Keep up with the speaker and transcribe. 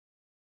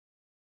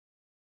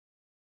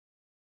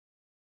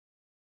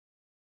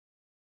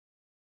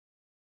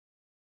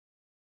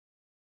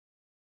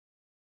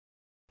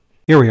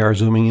Here we are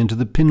zooming into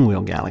the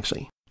Pinwheel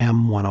Galaxy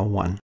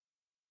M101.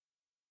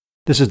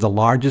 This is the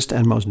largest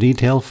and most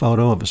detailed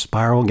photo of a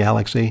spiral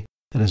galaxy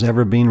that has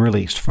ever been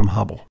released from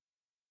Hubble.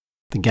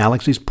 The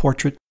galaxy's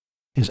portrait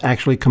is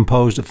actually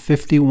composed of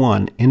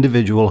 51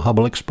 individual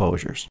Hubble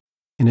exposures,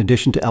 in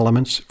addition to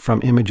elements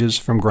from images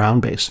from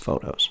ground-based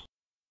photos.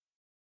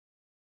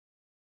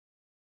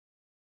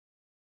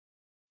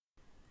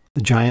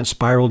 The giant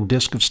spiral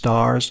disk of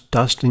stars,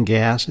 dust, and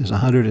gas is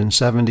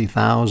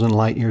 170,000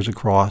 light-years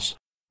across,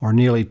 or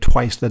nearly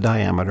twice the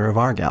diameter of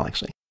our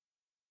galaxy.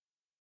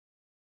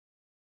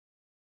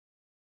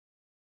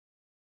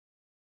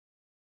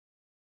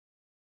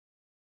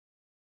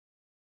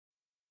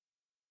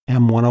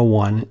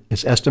 M101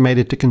 is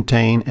estimated to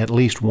contain at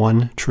least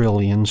 1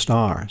 trillion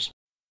stars.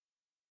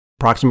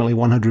 Approximately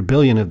 100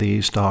 billion of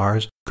these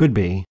stars could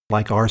be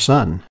like our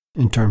Sun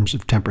in terms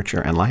of temperature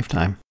and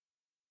lifetime.